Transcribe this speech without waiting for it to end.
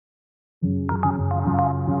This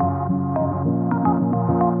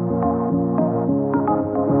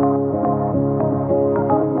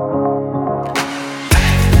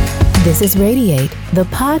is Radiate, the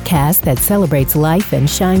podcast that celebrates life and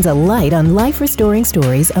shines a light on life-restoring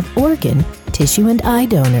stories of organ, tissue, and eye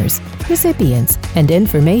donors, recipients, and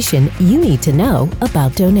information you need to know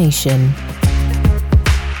about donation.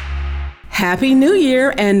 Happy New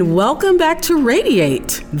Year and welcome back to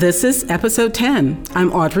Radiate. This is episode 10.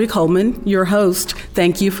 I'm Audrey Coleman, your host.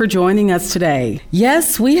 Thank you for joining us today.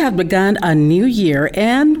 Yes, we have begun a new year,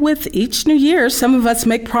 and with each new year, some of us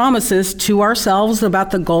make promises to ourselves about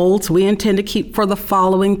the goals we intend to keep for the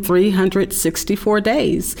following 364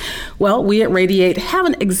 days. Well, we at Radiate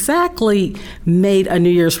haven't exactly made a New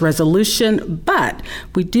Year's resolution, but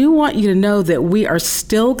we do want you to know that we are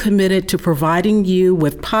still committed to providing you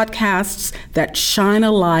with podcasts that shine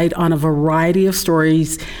a light on a variety of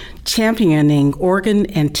stories championing organ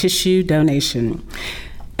and tissue donation.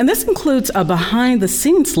 And this includes a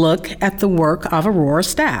behind-the-scenes look at the work of Aurora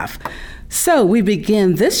staff. So we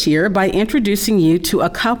begin this year by introducing you to a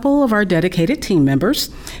couple of our dedicated team members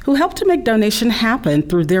who help to make donation happen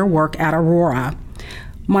through their work at Aurora.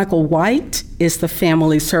 Michael White is the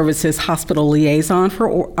Family Services Hospital Liaison for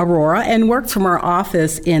Aurora and works from our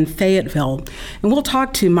office in Fayetteville. And we'll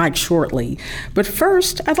talk to Mike shortly. But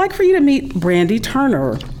first, I'd like for you to meet Brandy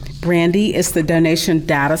Turner. Brandy is the donation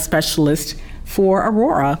data specialist for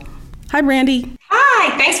Aurora. Hi, Brandy.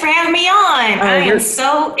 Hi, thanks for having me on. I am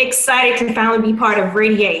so excited to finally be part of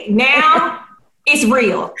Radiate. Now, it's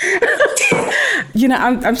real. You know,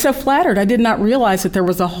 I'm so flattered. I did not realize that there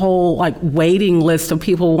was a whole waiting list of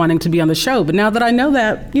people wanting to be on the show. But now that I know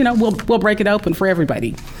that, we'll break it open for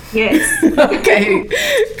everybody. Yes. Okay,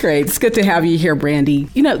 great. It's good to have you here, Brandy.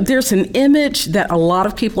 There's an image that a lot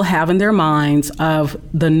of people have in their minds of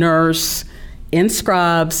the nurse in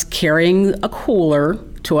scrubs carrying a cooler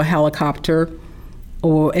to a helicopter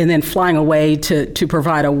and then flying away to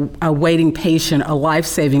provide a waiting patient a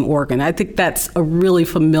life-saving organ. I think that's a really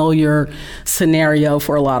familiar scenario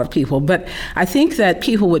for a lot of people. But I think that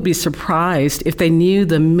people would be surprised if they knew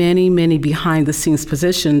the many, many behind-the-scenes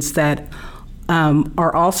positions that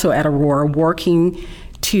are also at Aurora working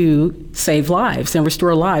to save lives and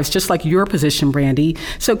restore lives, just like your position, Brandy.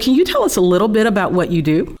 So can you tell us a little bit about what you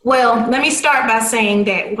do? Well, let me start by saying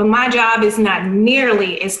that my job is not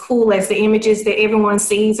nearly as cool as the images that everyone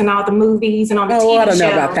sees in all the movies and on the TV shows. I don't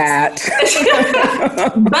know about that.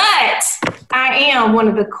 But I am one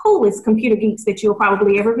of the coolest computer geeks that you'll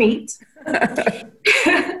probably ever meet.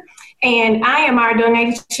 And I am our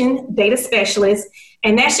donation data specialist.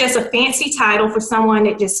 And that's just a fancy title for someone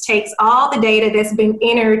that just takes all the data that's been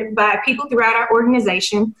entered by people throughout our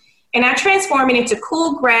organization, and I transform it into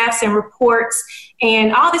cool graphs and reports.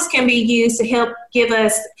 And all this can be used to help give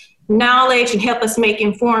us knowledge and help us make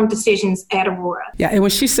informed decisions at Aurora. Yeah, and when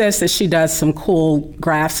she says that she does some cool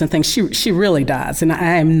graphs and things, she really does. And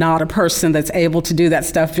I am not a person that's able to do that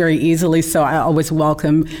stuff very easily, so I always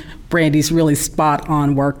welcome Brandy's really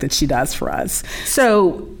spot-on work that she does for us.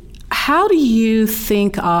 So how do you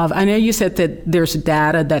think of, I know you said that there's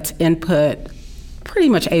data that's input pretty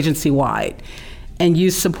much agency-wide, and you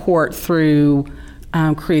support through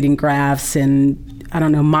creating graphs and,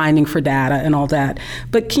 mining for data and all that.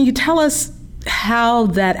 But can you tell us how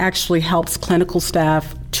that actually helps clinical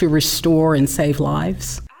staff to restore and save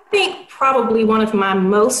lives? I think probably one of my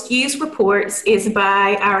most used reports is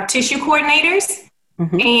by our tissue coordinators.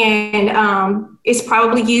 Mm-hmm. And it's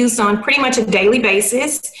probably used on pretty much a daily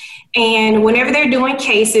basis. And whenever they're doing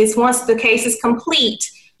cases, once the case is complete,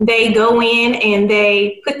 they go in and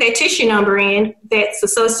they put that tissue number in that's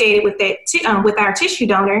associated with that with our tissue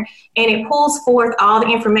donor, and it pulls forth all the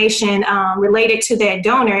information related to that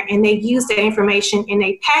donor, and they use that information and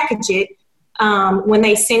they package it when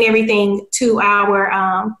they send everything to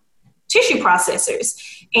our tissue processors.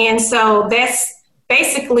 And so that's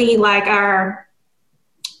basically like our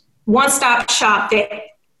one-stop shop that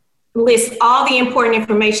lists all the important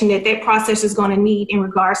information that processor is going to need in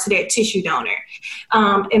regards to that tissue donor.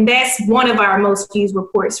 And that's one of our most used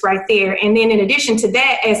reports right there. And then in addition to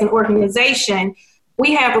that, as an organization,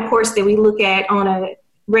 we have reports that we look at on a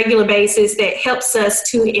regular basis that helps us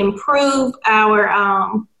to improve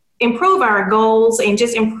our goals and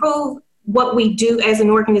just improve what we do as an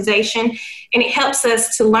organization. And it helps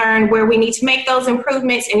us to learn where we need to make those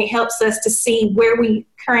improvements, and it helps us to see where we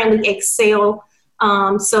currently excel,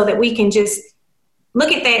 so that we can just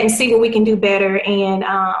look at that and see what we can do better and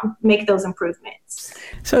make those improvements.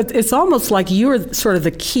 So it's almost like you're sort of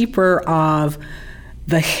the keeper of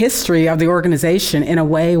the history of the organization in a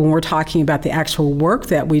way when we're talking about the actual work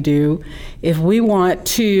that we do. If we want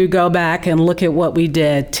to go back and look at what we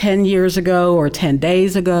did 10 years ago or 10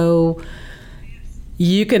 days ago,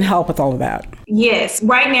 you can help with all of that. Yes.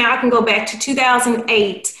 Right now, I can go back to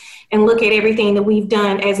 2008 and look at everything that we've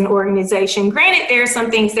done as an organization. Granted, there are some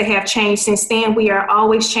things that have changed since then. We are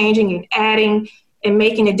always changing and adding and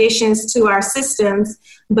making additions to our systems.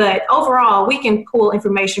 But overall, we can pull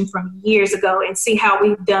information from years ago and see how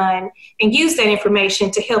we've done and use that information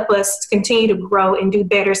to help us continue to grow and do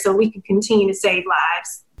better so we can continue to save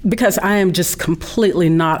lives. Because I am just completely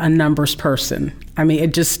not a numbers person. I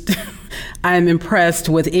mean, I'm impressed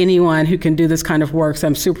with anyone who can do this kind of work. So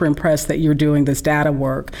I'm super impressed that you're doing this data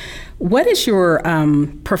work. What is your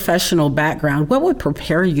professional background? What would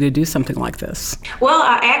prepare you to do something like this? Well,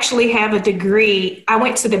 I actually have a degree. I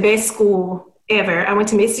went to the best school ever. I went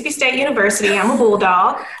to Mississippi State University. I'm a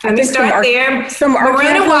Bulldog. Let me start there. Some maroon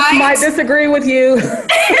and white might disagree with you.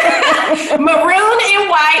 Maroon and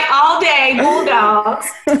white all day, Bulldogs.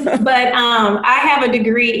 But I have a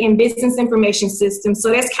degree in business information systems.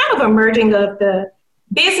 So that's kind of a merging of the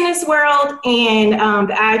business world and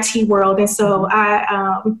the IT world. And so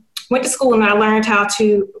I went to school and I learned how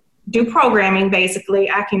to do programming, basically.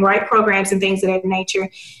 I can write programs and things of that nature.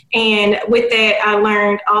 And with that, I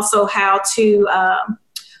learned also how to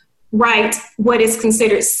write what is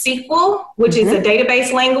considered SQL, which is a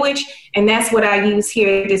database language. And that's what I use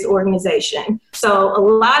here at this organization. So a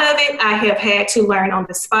lot of it I have had to learn on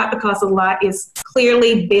the spot because a lot is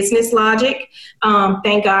clearly business logic.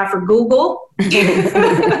 Thank God for Google.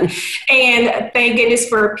 And thank goodness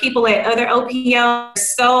for people at other OPO.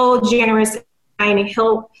 So generous and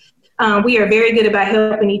help. We are very good about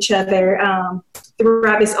helping each other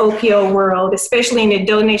throughout this OPO world, especially in the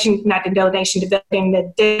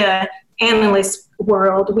the data analyst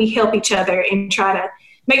world. We help each other and try to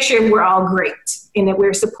make sure we're all great and that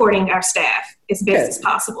we're supporting our staff as best as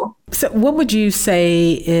possible. So what would you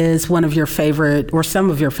say is one of your favorite or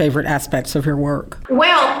some of your favorite aspects of your work?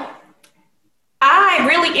 Well, I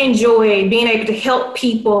really enjoy being able to help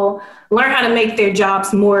people learn how to make their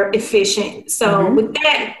jobs more efficient. So with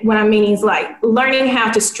that, what I mean is like learning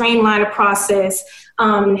how to streamline a process,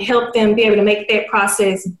 help them be able to make that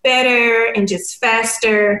process better and just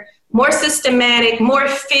faster, more systematic, more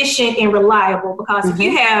efficient and reliable. Because if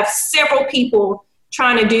you have several people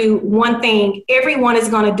trying to do one thing, everyone is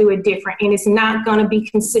going to do it different and it's not going to be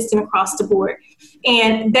consistent across the board.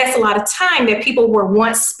 And that's a lot of time that people were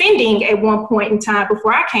once spending at one point in time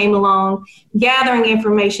before I came along, gathering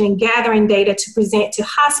information and gathering data to present to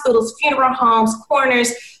hospitals, funeral homes,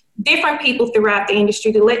 coroners, different people throughout the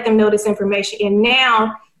industry to let them know this information. And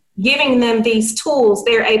now giving them these tools,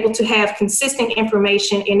 they're able to have consistent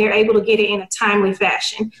information and they're able to get it in a timely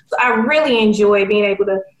fashion. So I really enjoy being able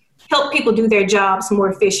to help people do their jobs more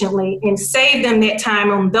efficiently and save them that time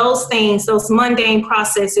on those things, those mundane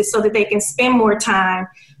processes, so that they can spend more time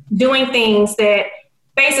doing things that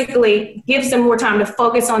basically gives them more time to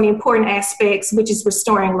focus on the important aspects, which is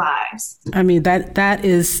restoring lives. I mean, that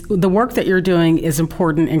is the work that you're doing is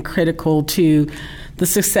important and critical to the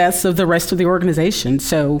success of the rest of the organization.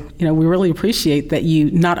 So, we really appreciate that you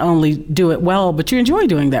not only do it well, but you enjoy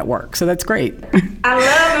doing that work. So that's great. I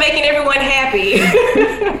love making everyone happy.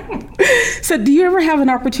 So do you ever have an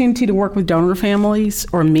opportunity to work with donor families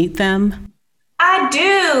or meet them? I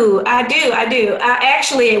do. I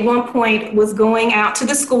actually at one point was going out to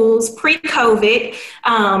the schools pre-COVID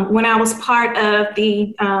when I was part of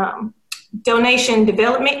the donation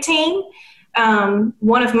development team.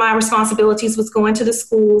 One of my responsibilities was going to the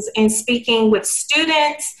schools and speaking with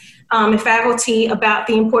students and faculty about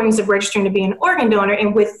the importance of registering to be an organ donor.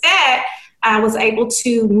 And with that, I was able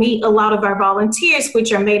to meet a lot of our volunteers,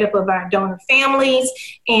 which are made up of our donor families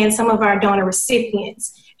and some of our donor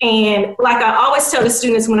recipients. And like I always tell the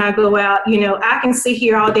students when I go out, I can sit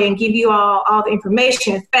here all day and give you all the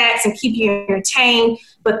information and facts and keep you entertained.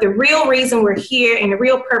 But the real reason we're here and the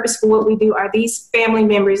real purpose for what we do are these family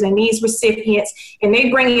members and these recipients. And they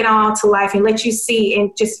bring it all to life and let you see and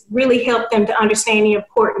just really help them to understand the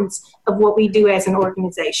importance of what we do as an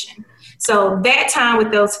organization. So that time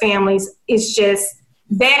with those families is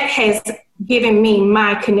that has given me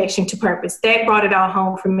my connection to purpose. That brought it all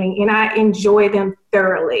home for me, and I enjoy them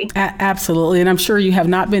thoroughly. Absolutely, and I'm sure you have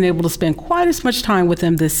not been able to spend quite as much time with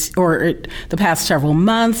them the past several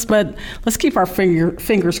months, but let's keep our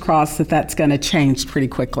fingers crossed that that's going to change pretty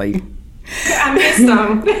quickly. I miss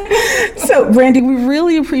them. So, Brandy, we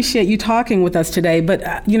really appreciate you talking with us today,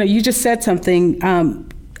 but you just said something.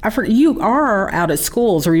 you are out at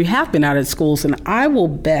schools, or you have been out at schools, and I will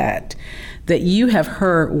bet that you have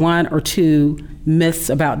heard one or two myths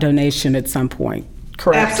about donation at some point,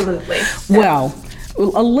 correct? Absolutely. Well,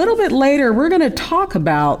 a little bit later, we're going to talk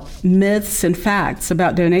about myths and facts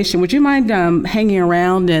about donation. Would you mind hanging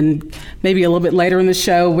around, and maybe a little bit later in the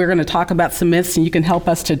show, we're going to talk about some myths and you can help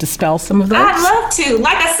us to dispel some of those? I'd love to.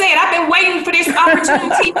 Like I said, I've been waiting for this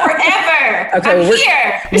opportunity forever. Okay, I'm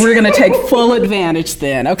here. We're going to take full advantage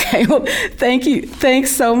then. Okay, well, thank you. Thanks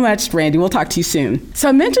so much, Brandy. We'll talk to you soon. So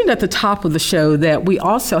I mentioned at the top of the show that we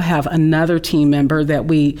also have another team member that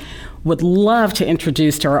we would love to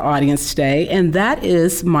introduce to our audience today, and that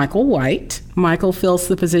is Michael White. Michael fills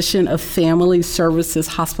the position of Family Services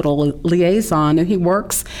Hospital Liaison, and he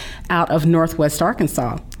works out of Northwest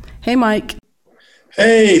Arkansas. Hey, Mike.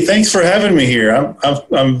 Hey, thanks for having me here.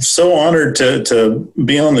 I'm so honored to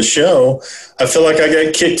be on the show. I feel like I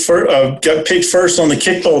got picked first on the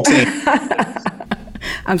kickball team.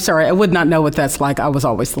 I'm sorry, I would not know what that's like. I was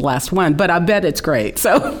always the last one, but I bet it's great.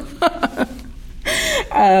 So.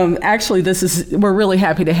 Actually, we're really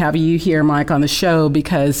happy to have you here, Mike, on the show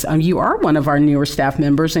because you are one of our newer staff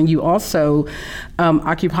members, and you also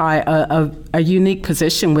occupy a unique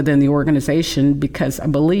position within the organization because I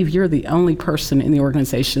believe you're the only person in the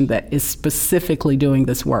organization that is specifically doing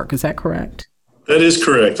this work. Is that correct? That is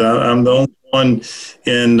correct. I'm the only one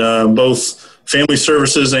in both family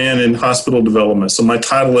services and in hospital development. So my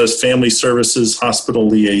title is Family Services Hospital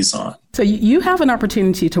Liaison. So you have an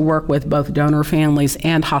opportunity to work with both donor families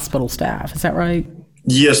and hospital staff. Is that right?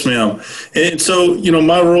 Yes, ma'am. And so,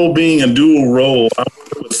 my role being a dual role, I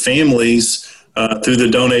work with families through the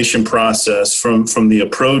donation process from the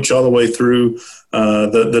approach all the way through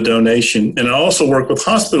the donation. And I also work with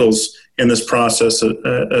hospitals in this process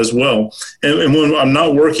as well. And when I'm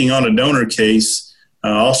not working on a donor case, I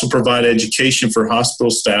also provide education for hospital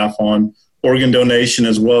staff on organ donation,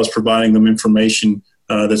 as well as providing them information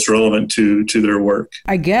that's relevant to their work.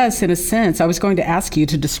 I guess, in a sense, I was going to ask you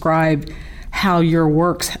to describe how your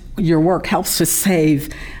work helps to save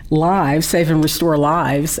and restore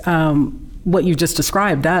lives. What you just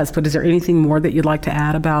described does, but is there anything more that you'd like to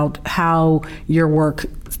add about how your work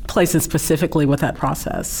plays in specifically with that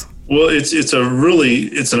process? Well, it's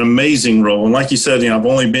an amazing role. And like you said, I've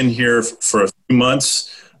only been here for a few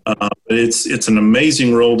months, but it's an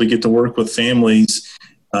amazing role to get to work with families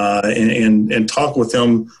and talk with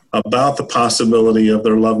them about the possibility of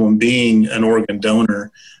their loved one being an organ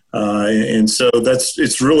donor. And so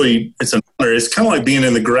it's an honor. It's kind of like being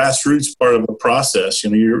in the grassroots part of the process.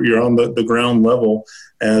 You're on the ground level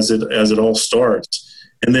as it all starts.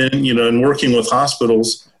 And then, in working with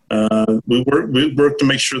hospitals, we work to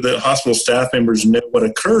make sure that hospital staff members know what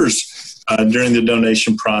occurs during the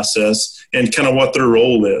donation process and kind of what their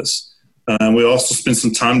role is. We also spend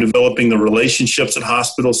some time developing the relationships at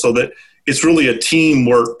hospitals so that it's really a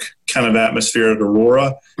teamwork kind of atmosphere at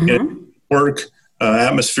Aurora, and work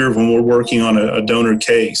atmosphere when we're working on a donor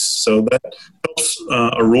case. So that helps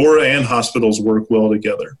Aurora and hospitals work well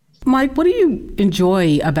together. Mike, what do you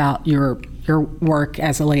enjoy about your work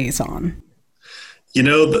as a liaison?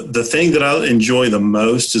 The thing that I enjoy the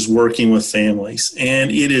most is working with families,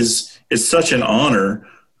 and it's such an honor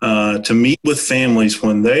to meet with families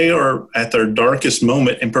when they are at their darkest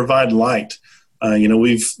moment and provide light.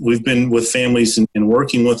 We've been with families and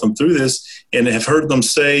working with them through this, and have heard them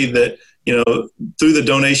say that through the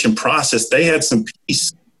donation process they had some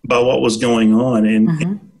peace about what was going on,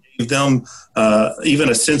 and gave them even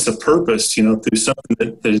a sense of purpose. Through something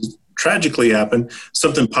that is tragically happened,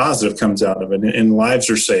 something positive comes out of it, and lives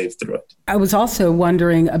are saved through it. I was also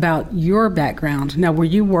wondering about your background. Now, were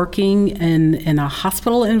you working in a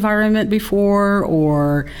hospital environment before,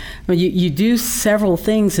 or you do several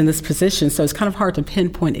things in this position, so it's kind of hard to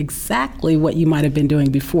pinpoint exactly what you might have been doing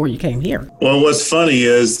before you came here. Well, what's funny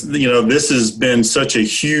is, this has been such a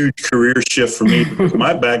huge career shift for me.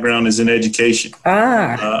 My background is in education.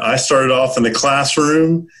 I started off in the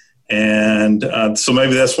classroom. And so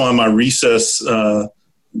maybe that's why my recess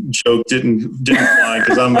joke didn't fly,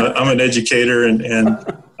 because I'm an educator and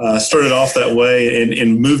started off that way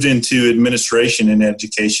and moved into administration in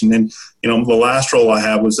education. And the last role I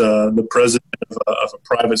had was the president of a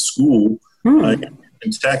private school in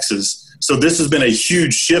Texas. So this has been a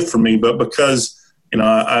huge shift for me. But because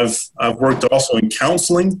I've worked also in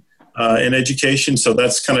counseling. In education, so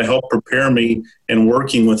that's kind of helped prepare me in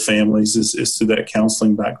working with families is through that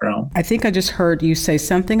counseling background. I think I just heard you say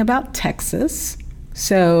something about Texas.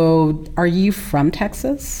 So are you from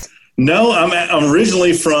Texas? No, I'm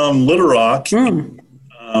originally from Little Rock.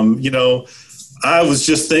 I was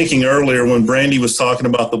just thinking earlier when Brandy was talking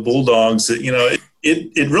about the Bulldogs that,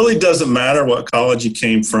 it really doesn't matter what college you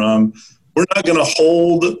came from. We're not going to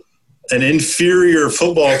hold an inferior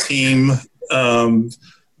football team,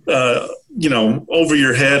 over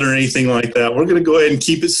your head or anything like that. We're going to go ahead and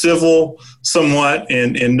keep it civil somewhat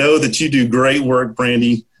and know that you do great work,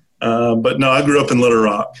 Brandy. But no, I grew up in Little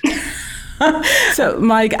Rock. So,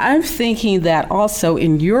 Mike, I'm thinking that also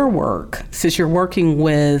in your work, since you're working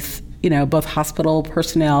with, both hospital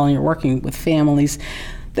personnel and you're working with families,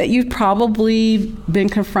 that you've probably been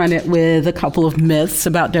confronted with a couple of myths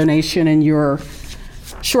about donation in your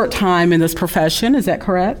short time in this profession. Is that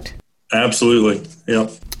correct? Absolutely. Yeah.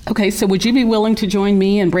 Okay, so would you be willing to join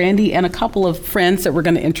me and Brandy and a couple of friends that we're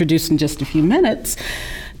going to introduce in just a few minutes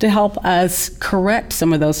to help us correct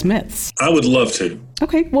some of those myths? I would love to.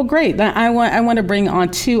 Okay, well, great. I want to bring on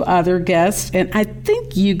two other guests, and I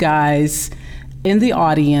think you guys in the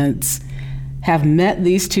audience have met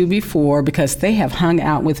these two before because they have hung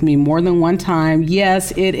out with me more than one time.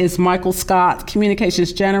 Yes, it is Michael Scott,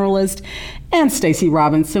 Communications Generalist, and Stacy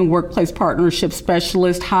Robinson, Workplace Partnership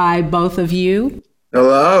Specialist. Hi, both of you.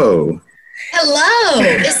 Hello. Hello.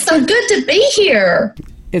 It's so good to be here.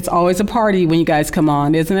 It's always a party when you guys come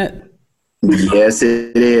on, isn't it? Yes,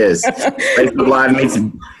 it is. Facebook Live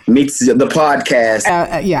meets the podcast.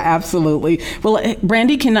 Yeah, absolutely. Well,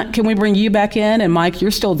 Brandy, can we bring you back in? And Mike, you're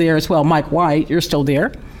still there as well. Mike White, you're still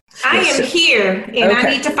there. I am here, and I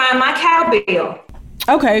need to find my cowbell.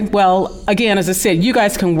 Okay. Well, again, as I said, you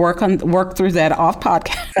guys can work through that off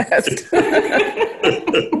podcast.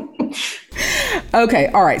 Okay.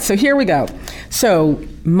 All right. So here we go. So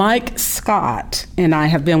Mike Scott and I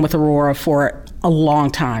have been with Aurora for a long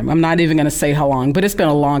time. I'm not even going to say how long, but it's been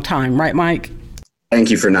a long time. Right, Mike? Thank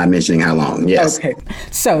you for not mentioning how long. Yes. Okay.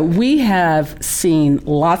 So we have seen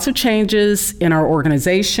lots of changes in our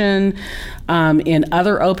organization, in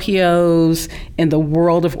other OPOs, in the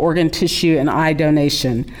world of organ, tissue, and eye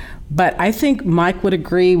donation. But I think Mike would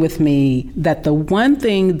agree with me that the one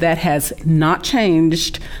thing that has not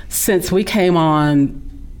changed since we came on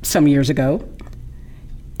some years ago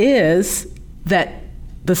is that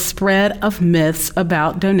the spread of myths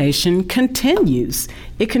about donation continues.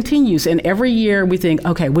 It continues. And every year we think,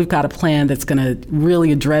 okay, we've got a plan that's going to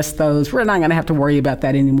really address those. We're not going to have to worry about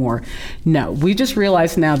that anymore. No, we just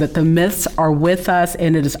realize now that the myths are with us,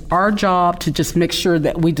 and it is our job to just make sure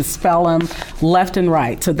that we dispel them left and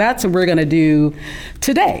right. So that's what we're going to do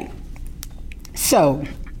today. So,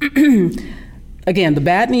 again, the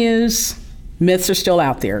bad news, myths are still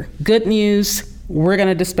out there. Good news, we're going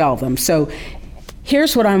to dispel them. So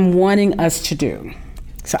here's what I'm wanting us to do.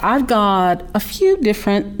 So I've got a few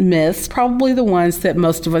different myths, probably the ones that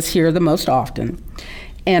most of us hear the most often.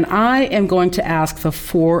 And I am going to ask the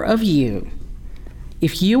four of you,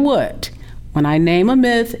 if you would, when I name a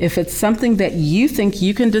myth, if it's something that you think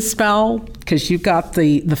you can dispel because you've got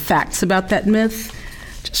the facts about that myth,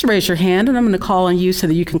 just raise your hand and I'm going to call on you so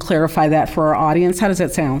that you can clarify that for our audience. How does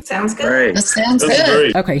that sound? Sounds good. Great. That sounds That's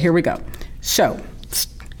good. great. Okay, here we go. So,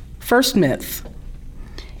 first myth.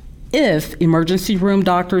 If emergency room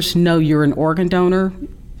doctors know you're an organ donor,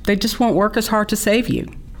 they just won't work as hard to save you.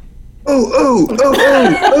 Ooh. I'll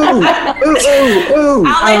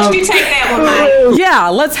let you take that one, Mike. Yeah,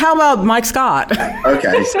 how about Mike Scott?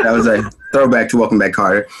 Okay, so that was a throwback to Welcome Back,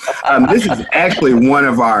 Carter. This is actually one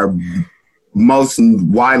of our most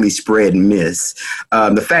widely spread myths.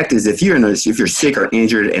 The fact is, if you're sick or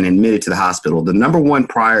injured and admitted to the hospital, the number one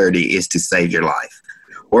priority is to save your life.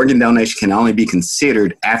 Organ donation can only be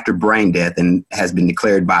considered after brain death and has been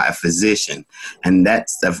declared by a physician. And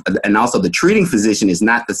also the treating physician is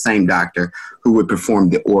not the same doctor who would perform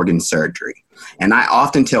the organ surgery. And I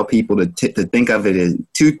often tell people to think of it as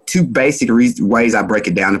two basic ways I break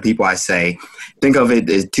it down to people. I say, think of it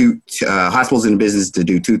as hospitals in the business to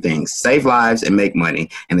do two things: save lives and make money.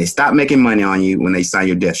 And they stop making money on you when they sign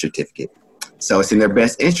your death certificate. So it's in their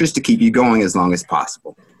best interest to keep you going as long as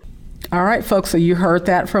possible. All right, folks, so you heard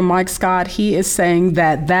that from Mike Scott. He is saying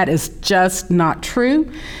that is just not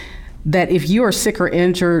true, that if you are sick or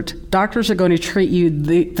injured, doctors are going to treat you,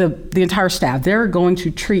 the entire staff, they're going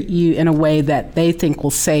to treat you in a way that they think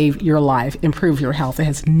will save your life, improve your health. It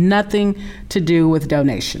has nothing to do with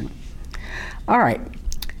donation. All right,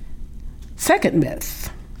 second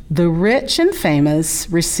myth. The rich and famous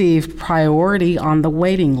receive priority on the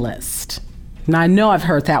waiting list. Now, I know I've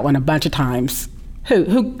heard that one a bunch of times.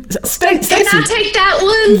 Who? Stacy. Can I take that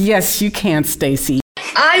one? Yes, you can, Stacy.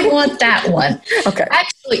 I want that one. Okay.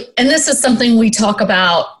 Actually, and this is something we talk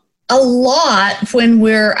about a lot when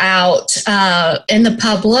we're out in the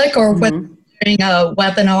public or when doing a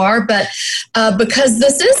webinar, but because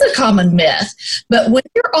this is a common myth. But when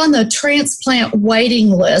you're on the transplant waiting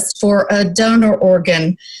list for a donor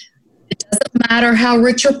organ, it doesn't matter how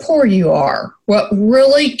rich or poor you are. What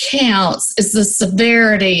really counts is the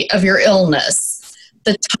severity of your illness,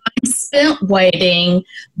 the time spent waiting,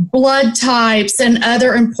 blood types, and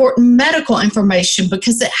other important medical information,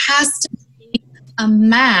 because it has to be a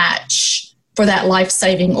match for that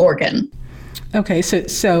life-saving organ. Okay,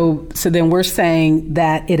 so then we're saying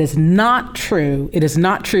that it is not true. It is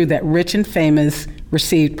not true that rich and famous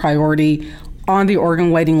received priority on the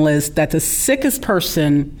organ waiting list, that the sickest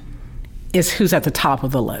person is who's at the top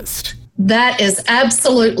of the list. That is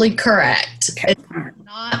absolutely correct. Okay. It does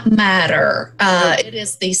not matter. It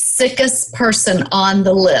is the sickest person on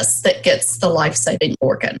the list that gets the life-saving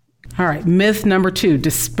organ. All right, myth number 2,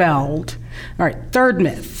 dispelled. All right, third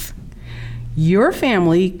myth. Your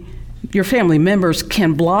family members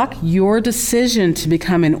can block your decision to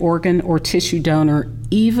become an organ or tissue donor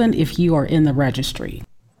even if you are in the registry.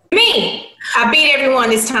 Me. I beat everyone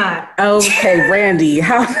this time. Okay, Randy.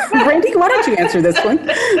 Randy, why don't you answer this one?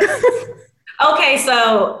 Okay,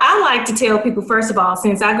 so I like to tell people, first of all,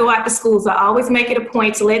 since I go out to schools, I always make it a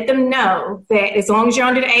point to let them know that as long as you're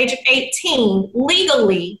under the age of 18,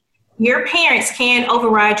 legally, your parents can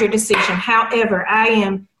override your decision. However, I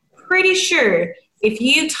am pretty sure if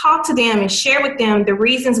you talk to them and share with them the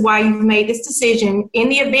reasons why you've made this decision, in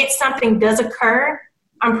the event something does occur,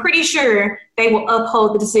 I'm pretty sure they will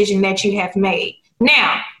uphold the decision that you have made.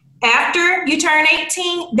 Now, after you turn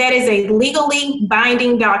 18, that is a legally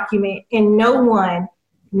binding document, and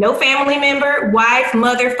no family member, wife,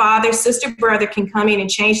 mother, father, sister, brother can come in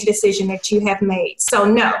and change the decision that you have made. So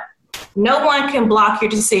no one can block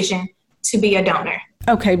your decision to be a donor.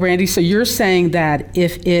 Okay, Brandy, so you're saying that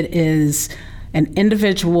if it is an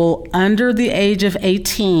individual under the age of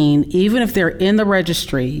 18, even if they're in the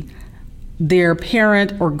registry, their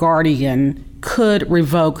parent or guardian could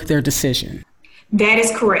revoke their decision. That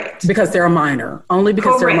is correct. Because they're a minor, only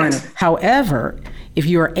because Correct. they're a minor. However, if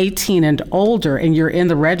you're 18 and older and you're in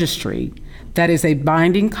the registry, that is a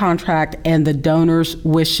binding contract and the donor's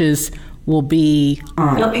wishes will be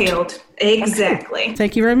honored. Upheld. Exactly. Okay.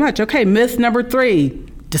 Thank you very much. Okay, myth number 3,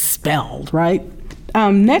 dispelled, right?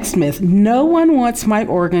 Next myth, no one wants my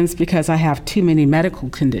organs because I have too many medical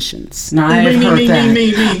conditions. Now, I have heard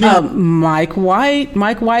that. Mike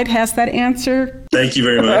White has that answer. Thank you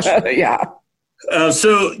very much. Yeah.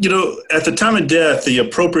 So, at the time of death, the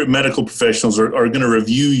appropriate medical professionals are going to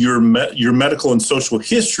review your medical and social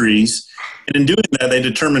histories. And in doing that, they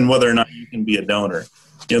determine whether or not you can be a donor.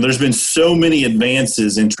 There's been so many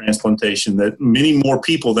advances in transplantation that many more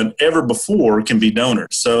people than ever before can be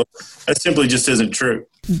donors. So that simply just isn't true.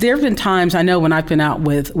 There have been times, I know when I've been out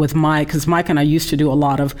with Mike, because Mike and I used to do a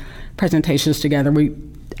lot of presentations together. We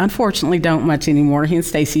unfortunately don't much anymore. He and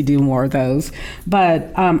Stacy do more of those.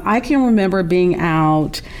 But I can remember being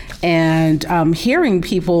out and hearing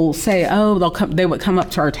people say, they would come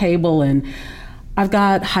up to our table and I've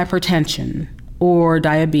got hypertension or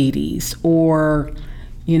diabetes, or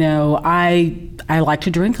I like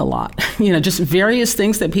to drink a lot, just various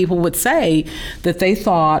things that people would say that they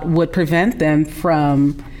thought would prevent them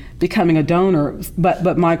from becoming a donor.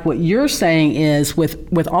 But Mike, what you're saying is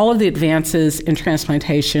with all of the advances in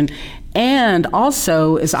transplantation, and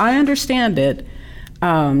also, as I understand it,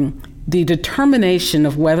 the determination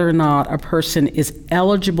of whether or not a person is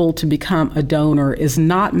eligible to become a donor is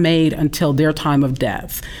not made until their time of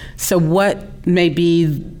death. So what may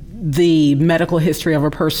be the medical history of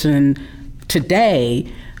a person today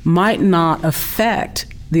might not affect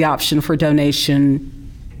the option for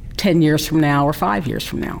donation 10 years from now or 5 years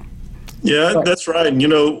from now. Yeah, that's right.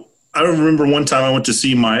 I remember one time I went to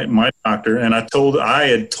see my doctor, and I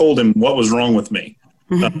had told him what was wrong with me.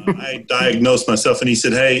 I diagnosed myself, and he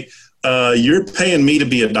said, "Hey, you're paying me to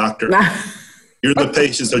be a doctor. You're the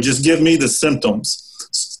patient, so just give me the symptoms."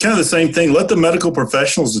 It's kind of the same thing. Let the medical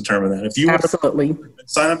professionals determine that. If you Absolutely. want to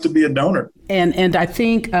sign up to be a donor. And I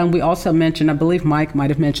think we also mentioned, I believe Mike might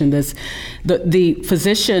have mentioned this, the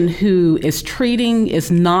physician who is treating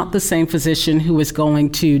is not the same physician who is going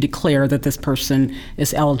to declare that this person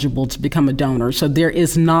is eligible to become a donor. So there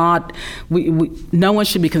is not, no one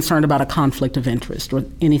should be concerned about a conflict of interest or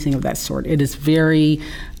anything of that sort. It is very,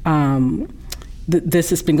 this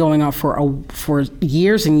has been going on for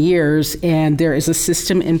years and years, and there is a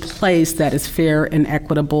system in place that is fair and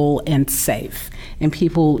equitable and safe. And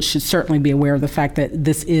people should certainly be aware of the fact that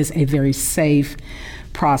this is a very safe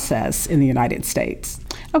process in the United States.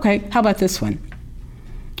 Okay, how about this one?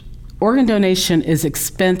 organ donation is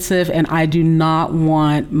expensive, and I do not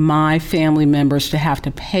want my family members to have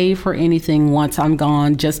to pay for anything once I'm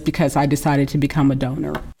gone just because I decided to become a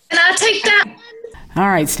donor. Can I take that one? All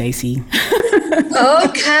right, Stacy.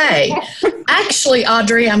 Okay. Actually,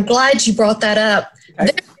 Audrey, I'm glad you brought that up.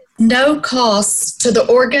 Okay. There's no cost to the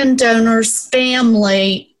organ donor's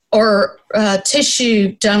family or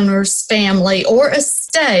tissue donor's family or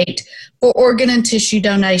estate for organ and tissue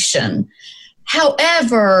donation.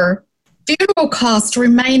 However, funeral costs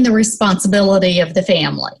remain the responsibility of the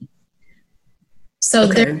family. So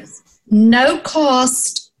there's no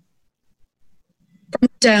cost from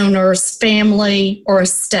donor's family or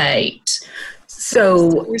estate.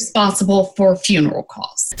 So Responsible for funeral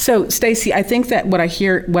costs. So, Stacy, I think that what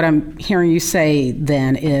I'm hearing you say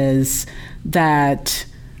then is that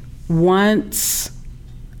once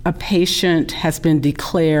a patient has been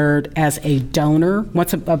declared as a donor,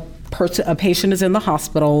 once a patient is in the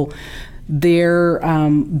hospital, they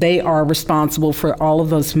are responsible for all of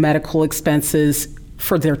those medical expenses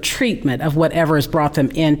for their treatment of whatever has brought them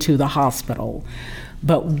into the hospital.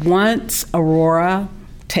 But once Aurora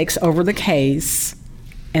takes over the case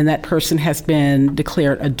and that person has been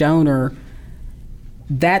declared a donor,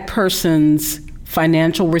 that person's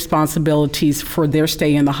financial responsibilities for their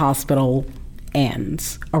stay in the hospital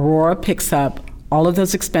ends. Aurora picks up all of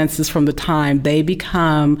those expenses from the time they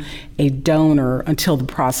become a donor until the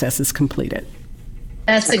process is completed.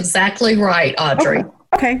 That's exactly right, Audrey.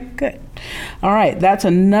 Okay, good. All right, that's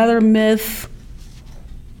another myth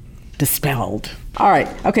dispelled. All right,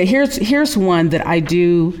 okay, here's one that I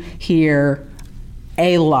do hear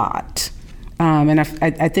a lot. And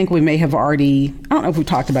I think we may have already, I don't know if we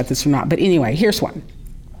talked about this or not, but anyway, here's one.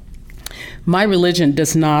 My religion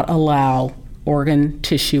does not allow organ,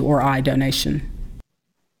 tissue, or eye donation.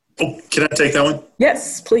 Oh, can I take that one?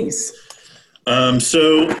 Yes, please.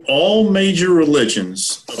 So all major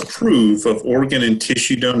religions approve of organ and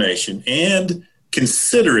tissue donation and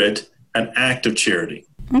consider it an act of charity.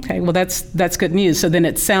 Okay, well, that's good news. So then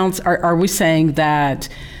it sounds, are we saying that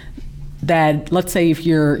let's say if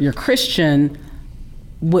you're Christian,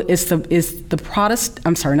 is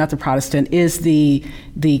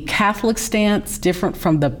the Catholic stance different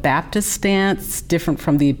from the Baptist stance, different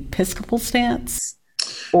from the Episcopal stance?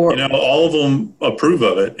 Or all of them approve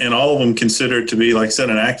of it, and all of them consider it to be, like I said,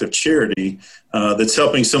 an act of charity that's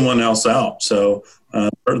helping someone else out. So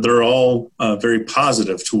they're all very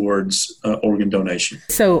positive towards organ donation.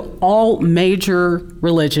 So all major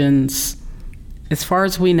religions, as far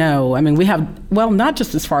as we know, I mean, we have, well, not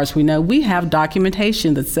just as far as we know, we have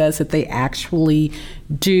documentation that says that they actually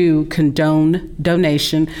do condone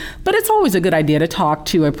donation, but it's always a good idea to talk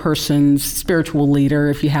to a person's spiritual leader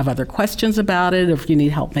if you have other questions about it, if you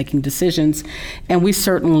need help making decisions. And we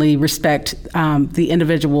certainly respect the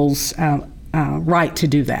individual's right to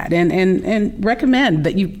do that and recommend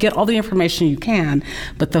that you get all the information you can.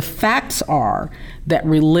 But the facts are that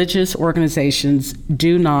religious organizations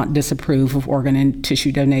do not disapprove of organ and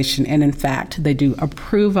tissue donation. And in fact, they do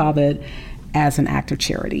approve of it as an act of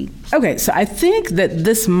charity. Okay, so I think that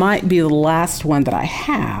this might be the last one that I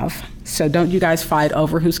have. So don't you guys fight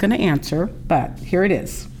over who's going to answer, but here it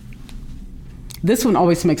is. This one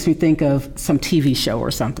always makes me think of some TV show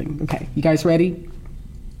or something. Okay, you guys ready?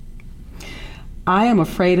 I am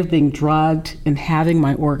afraid of being drugged and having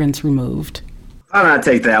my organs removed. I'll not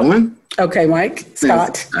take that one. Okay, Mike.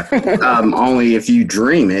 Scott. Only if you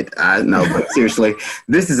dream it. No, but seriously,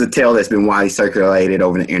 this is a tale that's been widely circulated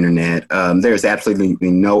over the internet. There's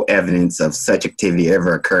absolutely no evidence of such activity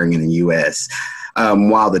ever occurring in the U.S.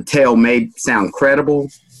 While the tale may sound credible,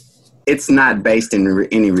 it's not based in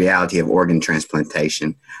any reality of organ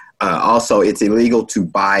transplantation. Also, it's illegal to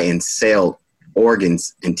buy and sell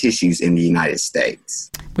organs and tissues in the United States.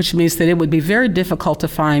 Which means that it would be very difficult to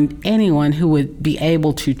find anyone who would be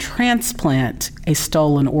able to transplant a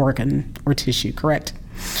stolen organ or tissue, correct?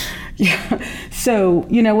 Yeah. So,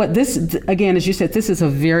 you know what, this, again, as you said, this is a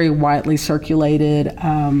very widely circulated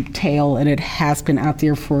tale, and it has been out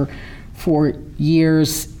there for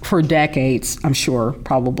years, for decades, I'm sure,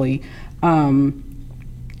 probably.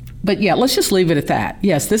 But yeah, let's just leave it at that.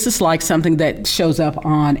 Yes, this is like something that shows up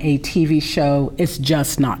on a TV show. It's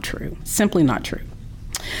just not true. Simply not true.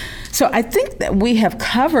 So I think that we have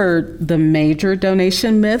covered the major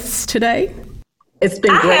donation myths today. It's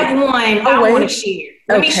been great. I have one I want to share.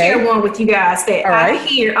 Let me share one with you guys that I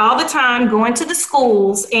hear all the time going to the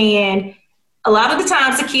schools, and a lot of the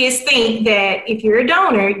times the kids think that if you're a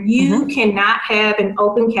donor, you cannot have an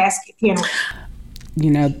open casket funeral. You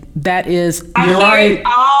know, that is, I hear it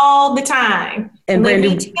all the time. And let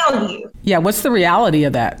Brandy, me tell you. Yeah, what's the reality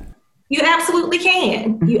of that? You absolutely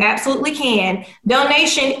can. You absolutely can.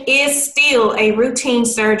 Donation is still a routine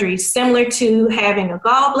surgery, similar to having a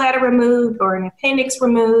gallbladder removed or an appendix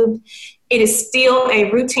removed. It is still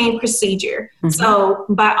a routine procedure. Mm-hmm. So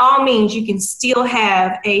by all means, you can still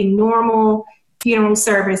have a normal funeral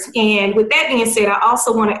service. And with that being said, I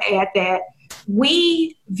also want to add that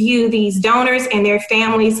we view these donors and their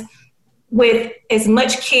families with as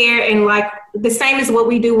much care and like the same as what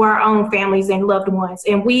we do our own families and loved ones.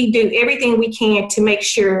 And we do everything we can to make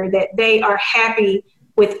sure that they are happy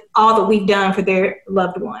with all that we've done for their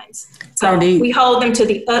loved ones. So Brandy, we hold them to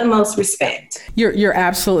the utmost respect. You're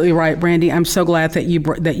absolutely right, Brandy. I'm so glad that you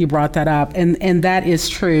brought that up. And that is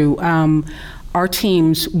true. Our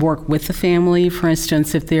teams work with the family. For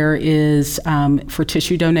instance, if there is for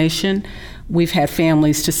tissue donation, we've had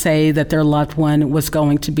families to say that their loved one was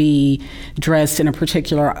going to be dressed in a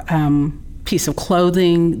particular piece of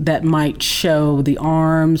clothing that might show the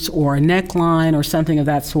arms or a neckline or something of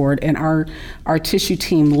that sort. And our tissue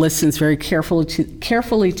team listens very carefully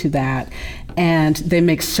to that. And they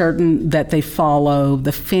make certain that they follow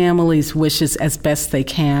the family's wishes as best they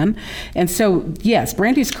can. And so, yes,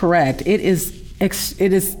 Brandy's correct. It is,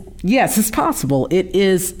 yes, it's possible.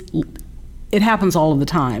 It happens all of the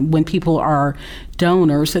time when people are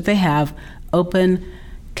donors that they have open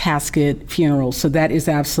casket funerals. So that is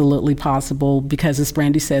absolutely possible because, as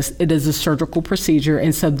Brandy says, it is a surgical procedure.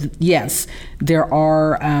 And so, yes, there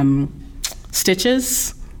are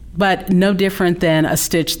stitches, but no different than a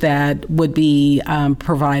stitch that would be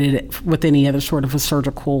provided with any other sort of a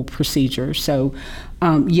surgical procedure. So,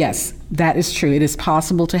 yes, that is true. It is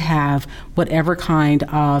possible to have whatever kind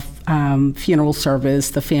of funeral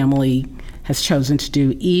service the family has chosen to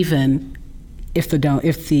do, even if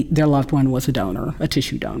their loved one was a donor, a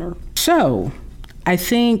tissue donor. So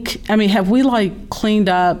have we cleaned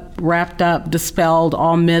up, wrapped up, dispelled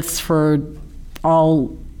all myths for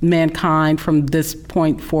all mankind from this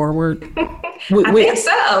point forward? I think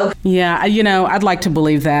so. Yeah, I'd like to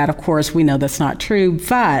believe that. Of course, we know that's not true.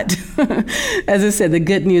 But as I said, the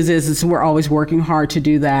good news is we're always working hard to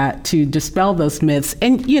do that, to dispel those myths.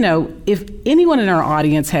 And, if anyone in our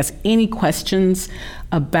audience has any questions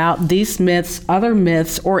about these myths, other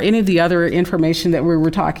myths, or any of the other information that we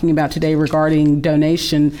were talking about today regarding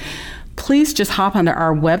donation, please just hop onto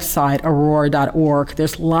our website, aurora.org.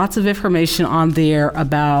 There's lots of information on there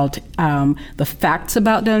about the facts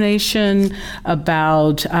about donation,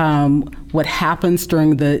 about what happens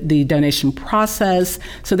during the donation process.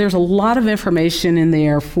 So there's a lot of information in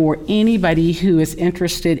there for anybody who is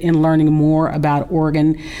interested in learning more about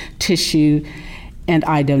organ, tissue, and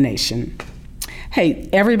eye donation. Hey,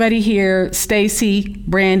 everybody here, Stacy,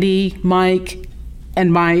 Brandy, Mike,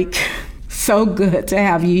 and Mike. So good to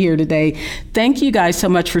have you here today. Thank you guys so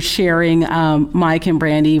much for sharing, Mike and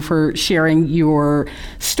Brandy, for sharing your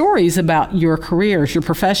stories about your careers, your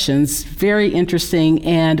professions. Very interesting,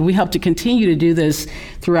 and we hope to continue to do this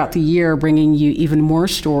throughout the year, bringing you even more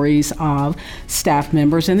stories of staff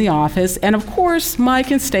members in the office. And of course,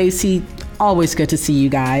 Mike and Stacy, always good to see you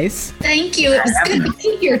guys. Thank you. It was good to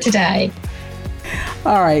be here today.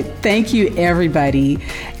 All right. Thank you, everybody.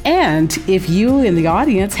 And if you in the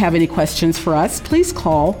audience have any questions for us, please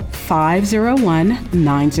call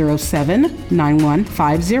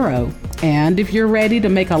 501-907-9150. And if you're ready to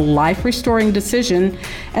make a life-restoring decision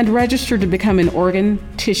and register to become an organ,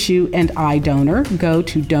 tissue, and eye donor, go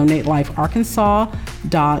to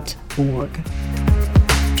donatelifearkansas.org.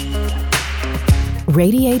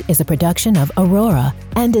 Radiate is a production of Aurora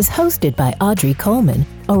and is hosted by Audrey Coleman,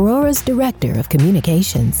 Aurora's Director of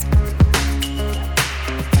Communications.